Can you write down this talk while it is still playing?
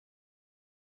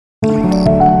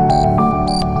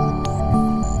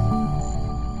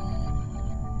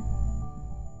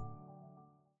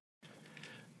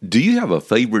Do you have a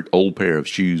favorite old pair of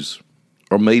shoes?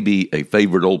 Or maybe a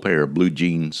favorite old pair of blue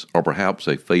jeans? Or perhaps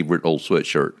a favorite old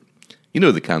sweatshirt? You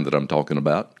know the kind that I'm talking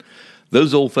about.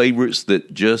 Those old favorites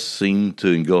that just seem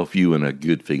to engulf you in a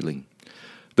good feeling.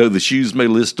 Though the shoes may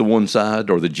list to one side,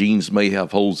 or the jeans may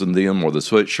have holes in them, or the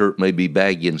sweatshirt may be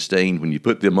baggy and stained, when you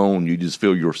put them on, you just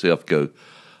feel yourself go,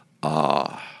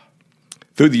 ah.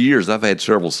 Through the years, I've had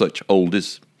several such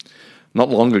oldies. Not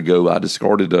long ago, I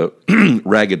discarded a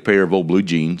ragged pair of old blue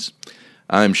jeans.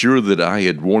 I am sure that I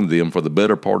had worn them for the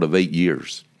better part of 8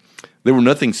 years. They were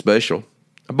nothing special.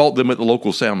 I bought them at the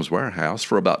local Sam's warehouse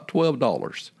for about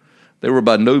 $12. They were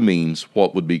by no means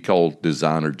what would be called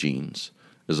designer jeans.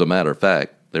 As a matter of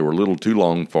fact, they were a little too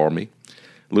long for me,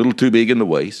 a little too big in the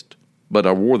waist, but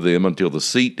I wore them until the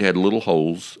seat had little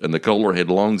holes and the color had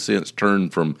long since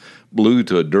turned from blue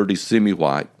to a dirty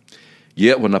semi-white.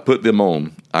 Yet when I put them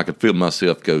on, I could feel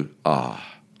myself go,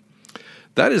 ah.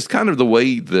 That is kind of the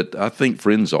way that I think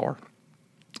friends are.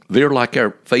 They're like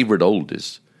our favorite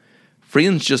oldies.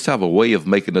 Friends just have a way of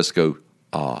making us go,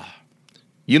 ah.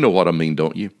 You know what I mean,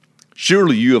 don't you?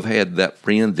 Surely you have had that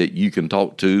friend that you can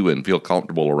talk to and feel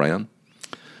comfortable around.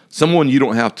 Someone you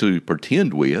don't have to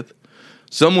pretend with.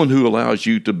 Someone who allows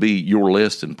you to be your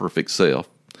less than perfect self.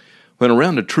 When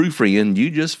around a true friend,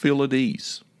 you just feel at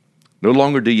ease. No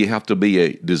longer do you have to be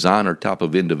a designer type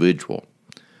of individual.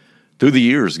 Through the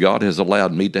years, God has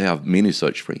allowed me to have many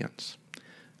such friends.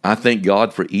 I thank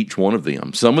God for each one of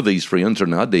them. Some of these friends are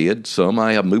now dead. Some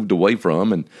I have moved away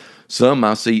from, and some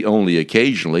I see only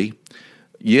occasionally.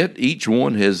 Yet each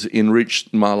one has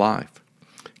enriched my life.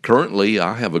 Currently,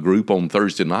 I have a group on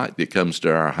Thursday night that comes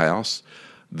to our house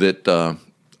that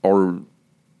are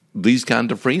these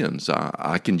kind of friends.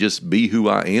 I can just be who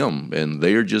I am, and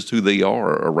they're just who they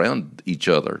are around each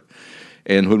other.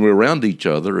 And when we're around each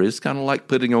other, it's kind of like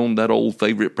putting on that old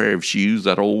favorite pair of shoes,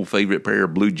 that old favorite pair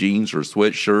of blue jeans or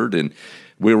sweatshirt, and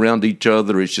we're around each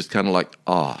other. It's just kind of like,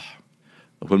 ah.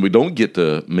 When we don't get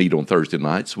to meet on Thursday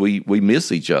nights, we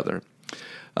miss each other.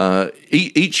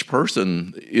 Each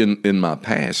person in my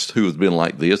past who has been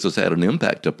like this has had an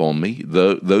impact upon me.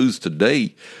 Those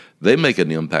today, they make an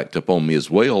impact upon me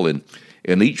as well,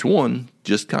 and each one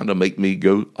just kind of make me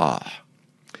go, ah.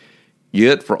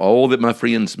 Yet for all that my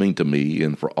friends mean to me,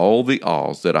 and for all the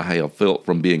ahs that I have felt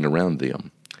from being around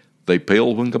them, they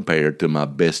pale when compared to my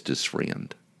bestest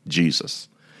friend, Jesus.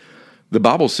 The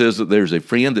Bible says that there's a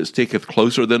friend that sticketh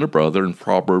closer than a brother in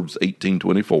Proverbs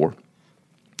 18:24.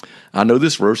 I know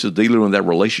this verse is dealing with that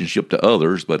relationship to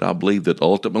others, but I believe that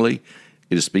ultimately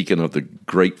it is speaking of the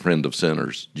great friend of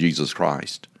sinners, Jesus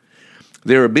Christ.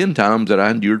 There have been times that I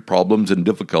endured problems and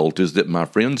difficulties that my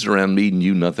friends around me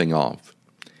knew nothing of.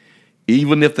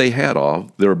 Even if they had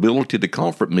of, their ability to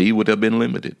comfort me would have been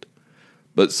limited.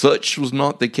 But such was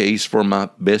not the case for my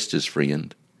bestest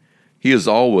friend. He has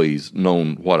always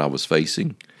known what I was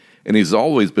facing, and he's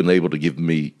always been able to give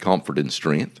me comfort and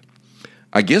strength.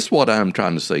 I guess what I'm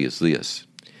trying to say is this.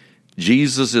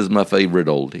 Jesus is my favorite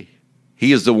oldie.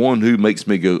 He is the one who makes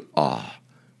me go, ah,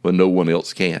 when no one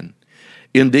else can.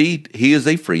 Indeed, he is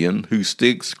a friend who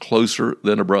sticks closer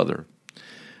than a brother.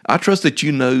 I trust that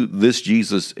you know this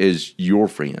Jesus as your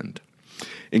friend.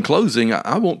 In closing,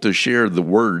 I want to share the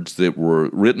words that were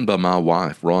written by my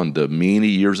wife, Rhonda, many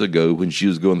years ago when she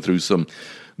was going through some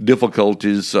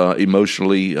difficulties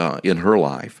emotionally in her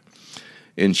life.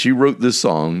 And she wrote this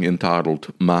song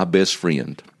entitled, My Best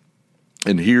Friend.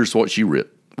 And here's what she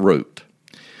wrote.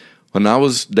 When I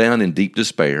was down in deep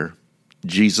despair,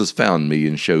 Jesus found me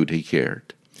and showed he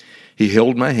cared. He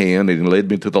held my hand and led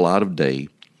me to the light of day.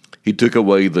 He took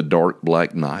away the dark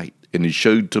black night, and he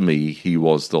showed to me he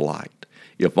was the light,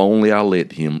 if only I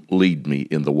let him lead me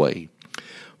in the way.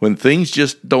 When things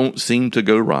just don't seem to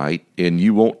go right, and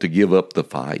you want to give up the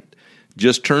fight,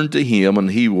 just turn to him,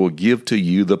 and he will give to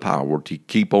you the power to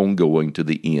keep on going to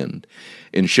the end,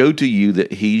 and show to you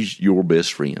that he's your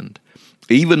best friend,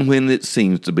 even when it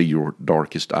seems to be your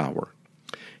darkest hour.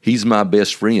 He's my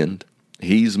best friend.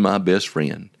 He's my best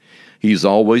friend. He's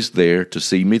always there to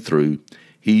see me through.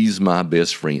 He's my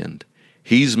best friend.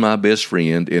 He's my best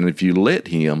friend, and if you let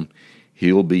him,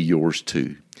 he'll be yours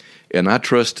too. And I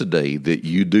trust today that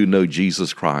you do know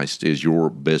Jesus Christ as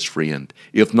your best friend.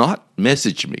 If not,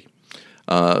 message me.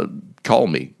 Call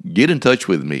me. Get in touch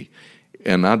with me,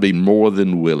 and I'd be more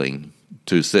than willing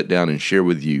to sit down and share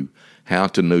with you how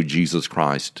to know Jesus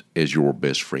Christ as your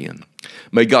best friend.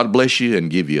 May God bless you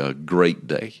and give you a great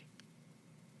day.